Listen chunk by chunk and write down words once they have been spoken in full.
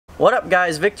What up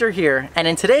guys, Victor here, and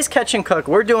in today's Catch and Cook,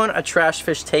 we're doing a trash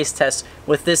fish taste test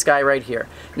with this guy right here.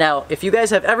 Now, if you guys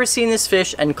have ever seen this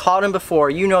fish and caught him before,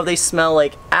 you know they smell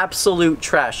like absolute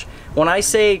trash. When I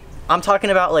say, I'm talking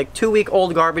about like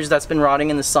 2-week-old garbage that's been rotting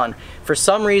in the sun. For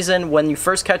some reason, when you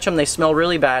first catch them, they smell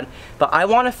really bad, but I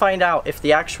want to find out if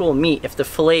the actual meat, if the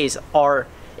fillets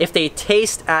if they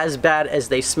taste as bad as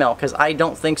they smell, because I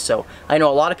don't think so. I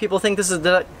know a lot of people think this is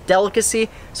a delicacy,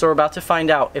 so we're about to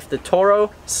find out if the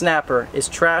Toro snapper is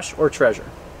trash or treasure.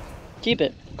 Keep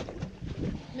it.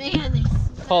 Man, they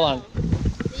smell. Hold on.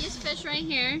 These fish right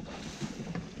here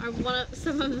are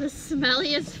some of the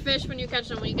smelliest fish when you catch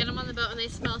them. When you get them on the boat and they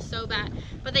smell so bad.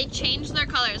 But they change their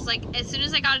colors. Like, as soon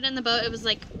as I got it in the boat, it was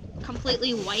like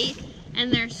completely white.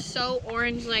 And they're so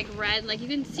orange, like red. Like, you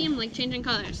can see them like changing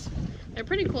colors. They're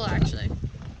pretty cool, actually.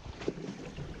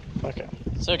 Okay,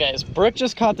 so guys, Brooke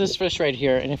just caught this fish right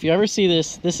here, and if you ever see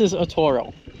this, this is a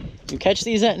Toro. You catch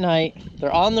these at night,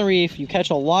 they're on the reef, you catch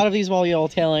a lot of these while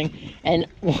yellowtailing, and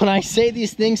when I say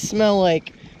these things smell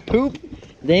like poop,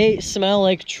 they smell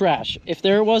like trash. If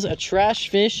there was a trash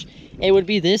fish, it would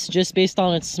be this, just based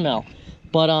on its smell.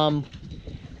 But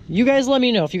you guys let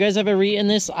me know if you guys have ever eaten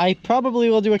this. I probably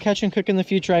will do a Catch and Cook in the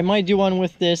future. I might do one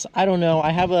with this, I don't know.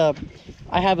 I have a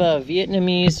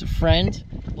Vietnamese friend,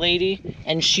 lady,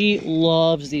 and she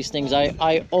loves these things.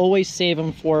 I always save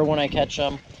them for her when I catch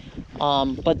them.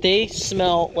 But they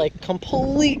smell like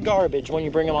complete garbage when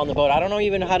you bring them on the boat. I don't know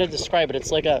even how to describe it.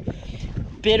 It's like a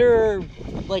bitter,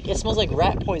 like it smells like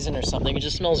rat poison or something. It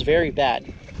just smells very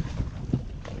bad.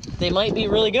 They might be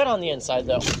really good on the inside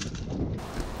though.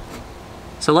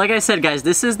 So like I said guys,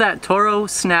 this is that Toro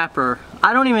snapper.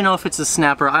 I don't even know if it's a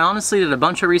snapper. I honestly did a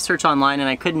bunch of research online and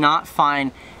I could not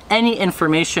find any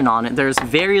information on it. There's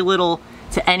very little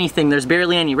to anything. There's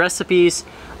barely any recipes.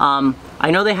 I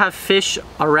know they have fish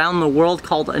around the world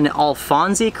called an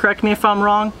alfonsi, correct me if I'm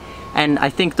wrong, and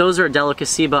I think those are a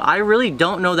delicacy, but I really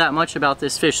don't know that much about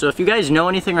this fish. So if you guys know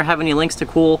anything or have any links to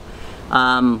cool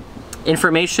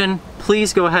information,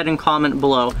 please go ahead and comment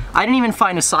below. I didn't even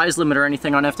find a size limit or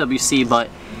anything on FWC, but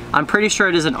I'm pretty sure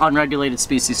it is an unregulated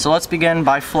species. So let's begin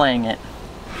by filleting it.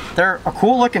 They're a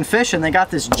cool looking fish and they got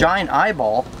this giant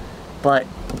eyeball, but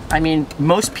I mean,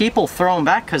 most people throw them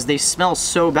back because they smell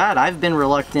so bad. I've been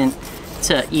reluctant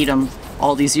to eat them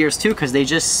all these years too because they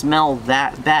just smell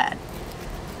that bad.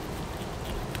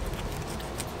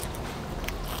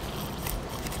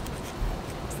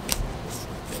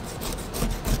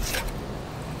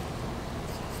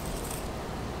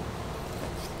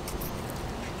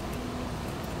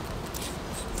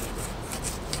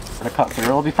 A cut through.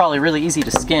 It'll be probably really easy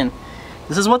to skin.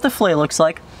 This is what the fillet looks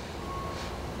like,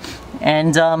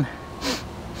 and the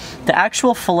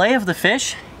actual fillet of the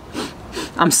fish,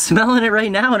 I'm smelling it right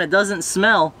now and it doesn't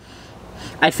smell.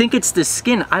 I think it's the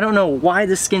skin. I don't know why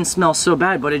the skin smells so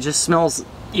bad, but it just smells,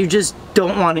 you just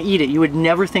don't want to eat it. You would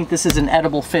never think this is an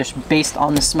edible fish based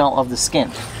on the smell of the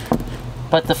skin,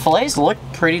 but the fillets look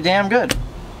pretty damn good.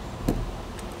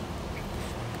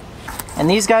 And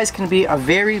these guys can be a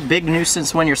very big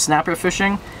nuisance when you're snapper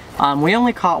fishing. We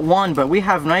only caught one, but we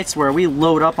have nights where we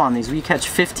load up on these. We catch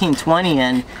 15, 20,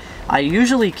 and I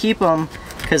usually keep them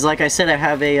because, like I said, I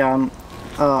have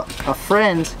a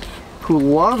friend who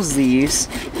loves these.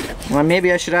 Well,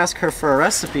 maybe I should ask her for a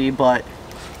recipe, but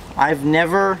I've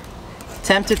never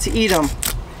attempted to eat them.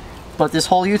 But this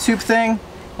whole YouTube thing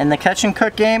and the Catch and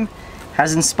Cook game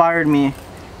has inspired me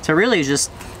to really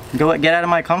just get out of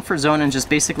my comfort zone and just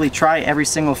basically try every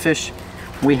single fish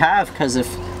we have, because if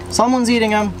someone's eating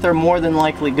them, they're more than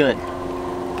likely good.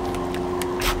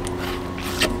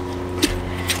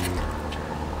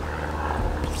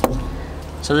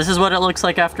 So this is what it looks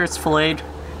like after it's filleted.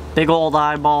 Big old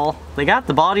eyeball. They got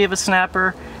the body of a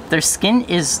snapper. Their skin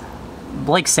is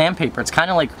like sandpaper. It's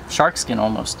kind of like shark skin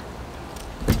almost.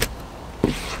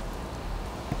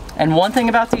 And one thing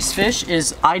about these fish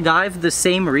is I dive the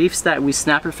same reefs that we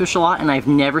snapper fish a lot, and I've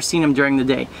never seen them during the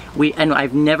day. And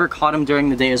I've never caught them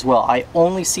during the day as well. I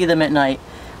only see them at night,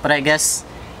 but I guess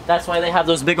that's why they have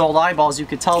those big old eyeballs. You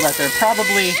could tell that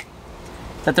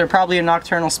they're probably a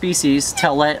nocturnal species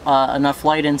to let enough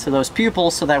light into those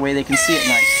pupils so that way they can see at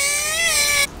night.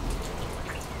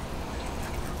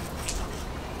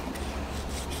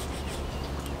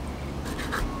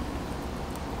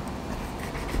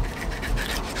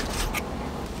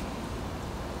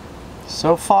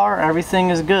 So far,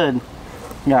 everything is good.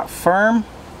 You got firm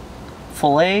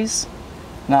fillets,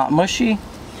 not mushy,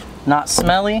 not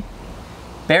smelly,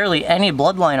 barely any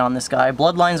bloodline on this guy.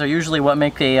 Bloodlines are usually what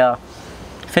make a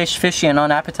fish fishy and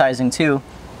unappetizing too.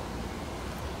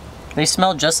 They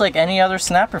smell just like any other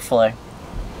snapper fillet.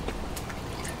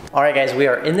 All right, guys, we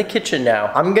are in the kitchen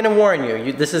now. I'm gonna warn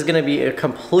you, this is gonna be a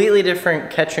completely different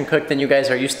catch and cook than you guys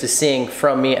are used to seeing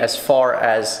from me as far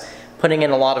as putting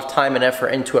in a lot of time and effort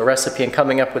into a recipe and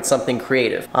coming up with something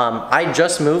creative. I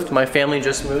just moved, my family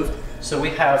just moved, so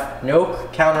we have no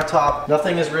countertop.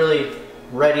 Nothing is really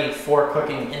ready for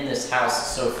cooking in this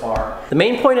house so far. The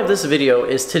main point of this video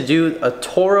is to do a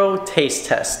Toro taste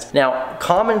test. Now,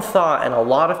 common thought, and a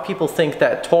lot of people think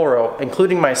that Toro,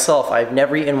 including myself, I've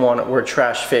never eaten one, were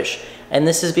trash fish. And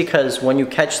this is because when you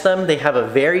catch them, they have a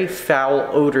very foul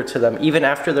odor to them. Even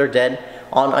after they're dead,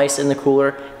 on ice in the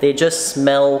cooler, they just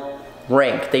smell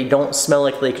rank. They don't smell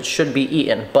like they should be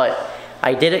eaten. But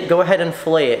I did it, go ahead and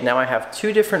fillet it. Now I have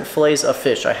two different fillets of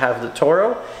fish. I have the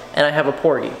Toro and I have a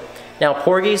porgy. Now,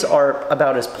 porgies are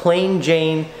about as plain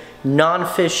Jane,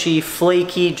 non-fishy,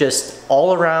 flaky, just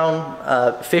all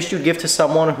around fish you'd give to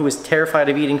someone who is terrified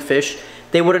of eating fish.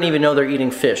 They wouldn't even know they're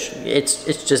eating fish. It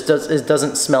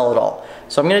doesn't smell at all.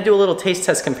 So I'm gonna do a little taste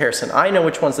test comparison. I know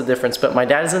which one's the difference, but my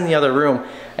dad is in the other room,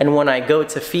 and when I go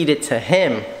to feed it to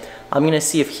him, I'm gonna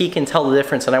see if he can tell the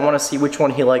difference, and I wanna see which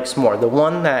one he likes more. The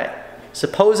one that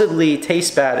supposedly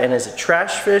tastes bad and is a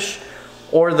trash fish,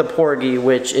 or the porgy,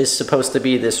 which is supposed to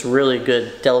be this really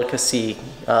good delicacy,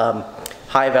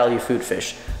 high value food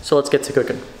fish. So let's get to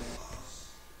cooking.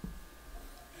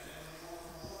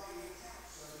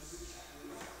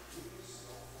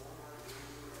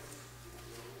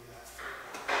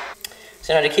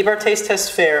 So now to keep our taste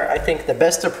test fair, I think the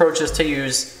best approach is to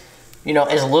use, you know,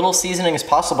 as little seasoning as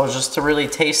possible, just to really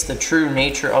taste the true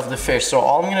nature of the fish. So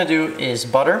all I'm gonna do is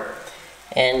butter,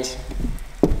 and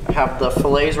I have the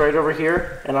fillets right over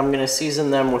here, and I'm gonna season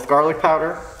them with garlic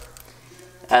powder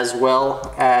as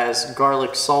well as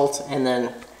garlic salt, and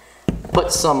then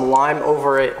put some lime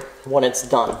over it when it's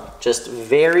done. Just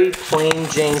very plain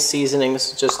Jane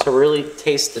seasonings, just to really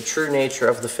taste the true nature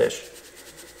of the fish.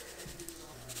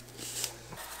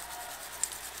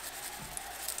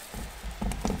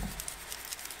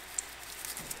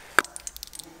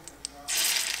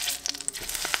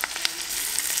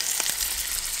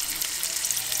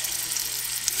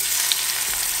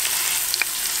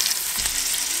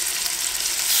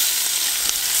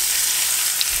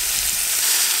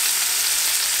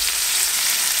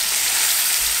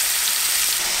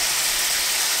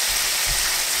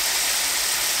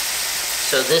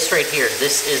 So this right here,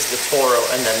 this is the Toro,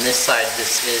 and then this side,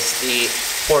 this is the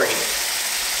porgy.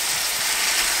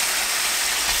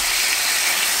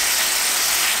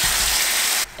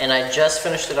 And I just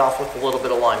finished it off with a little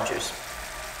bit of lime juice.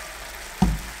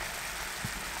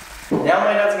 Now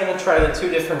my dad's gonna try the two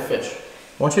different fish.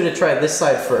 I want you to try this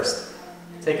side first.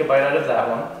 Take a bite out of that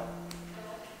one.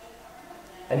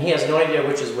 And he has no idea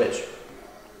which is which.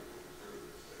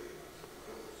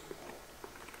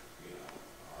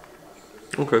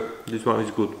 Okay, this one is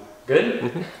good. Good?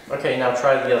 Mm-hmm. Okay, now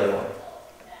try the other one.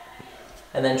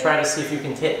 And then try to see if you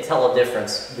can tell a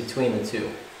difference between the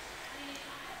two.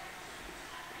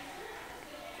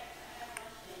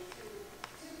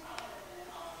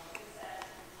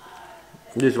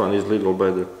 This one is a little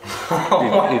better.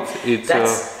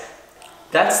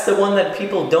 That's the one that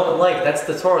people don't like. That's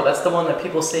the Toro. That's the one that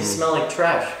people say smell like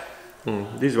trash.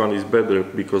 This one is better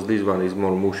because this one is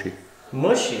more mushy.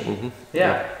 Mushy? Mm-hmm.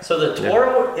 Yeah. So the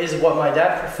Toro is what my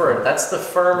dad preferred. That's the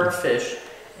firmer fish,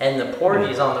 and the porgy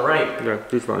is on the right. Yeah,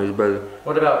 this one is better.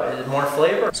 What about, is it more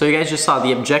flavor? So you guys just saw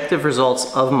the objective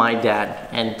results of my dad.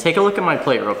 And take a look at my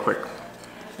plate real quick.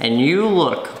 And you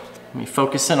look, let me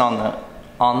focus in on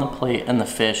the plate and the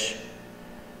fish.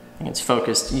 I think it's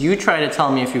focused. You try to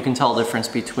tell me if you can tell the difference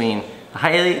between the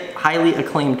highly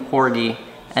acclaimed porgy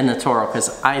and the Toro,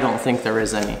 because I don't think there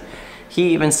is any.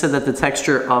 He even said that the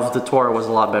texture of the Toro was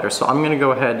a lot better. So I'm gonna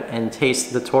go ahead and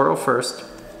taste the Toro first.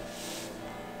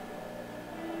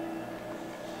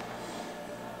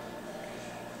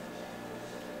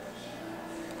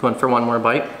 Going for one more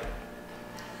bite.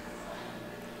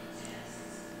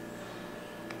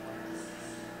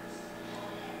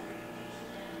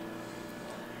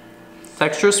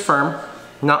 Texture is firm,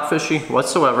 not fishy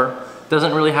whatsoever.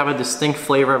 Doesn't really have a distinct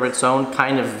flavor of its own,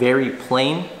 kind of very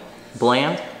plain,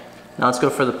 bland. Now let's go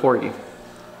for the porgy.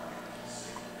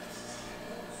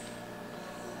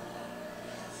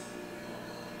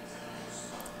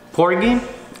 Porgy,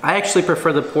 I actually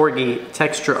prefer the porgy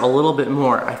texture a little bit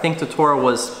more. I think the Toro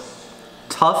was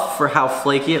tough for how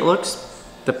flaky it looks.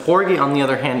 The porgy, on the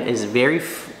other hand, is very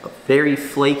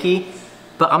flaky,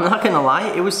 but I'm not gonna lie,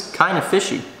 it was kind of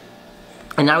fishy.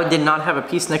 And now it did not have a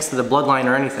piece next to the bloodline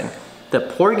or anything. The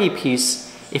porgy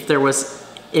piece, if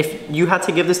you had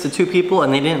to give this to two people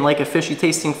and they didn't like a fishy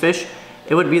tasting fish,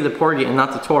 it would be the porgy and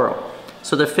not the Toro.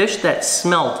 So the fish that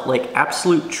smelled like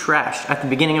absolute trash at the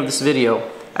beginning of this video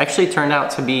actually turned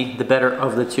out to be the better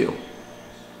of the two.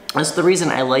 That's the reason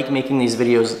I like making these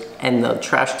videos and the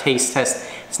trash taste test.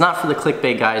 It's not for the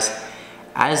clickbait, guys.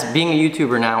 As being a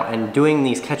YouTuber now and doing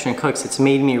these catch and cooks, it's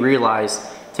made me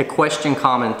realize to question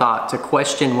common thought, to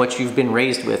question what you've been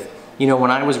raised with. You know,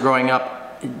 when I was growing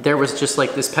up, there was just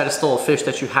like this pedestal of fish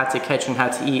that you had to catch and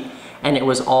had to eat, and it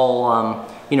was all,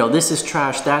 you know, this is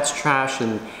trash, that's trash,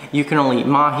 and you can only eat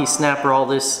mahi, snapper, all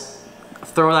this.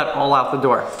 Throw that all out the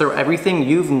door. Throw everything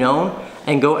you've known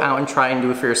and go out and try and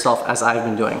do it for yourself, as I've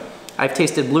been doing. I've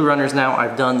tasted blue runners now,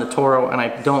 I've done the Toro, and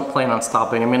I don't plan on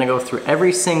stopping. I'm gonna go through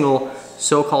every single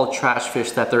so-called trash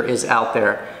fish that there is out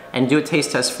there and do a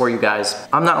taste test for you guys.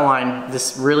 I'm not lying,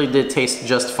 this really did taste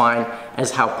just fine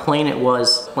as how plain it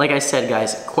was. Like I said,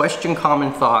 guys, question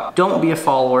common thought. Don't be a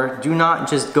follower. Do not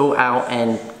just go out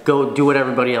and go do what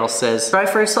everybody else says. Try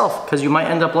for yourself, because you might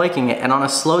end up liking it. And on a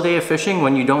slow day of fishing,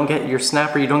 when you don't get your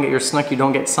snapper, you don't get your snook, you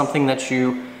don't get something that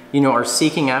you know, are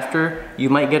seeking after, you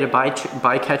might get a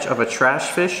bycatch of a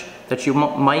trash fish that you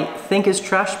might think is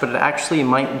trash, but it actually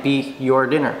might be your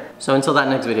dinner. So until that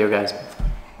next video, guys.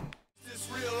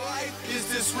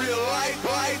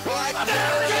 I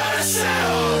never gotta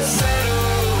settle.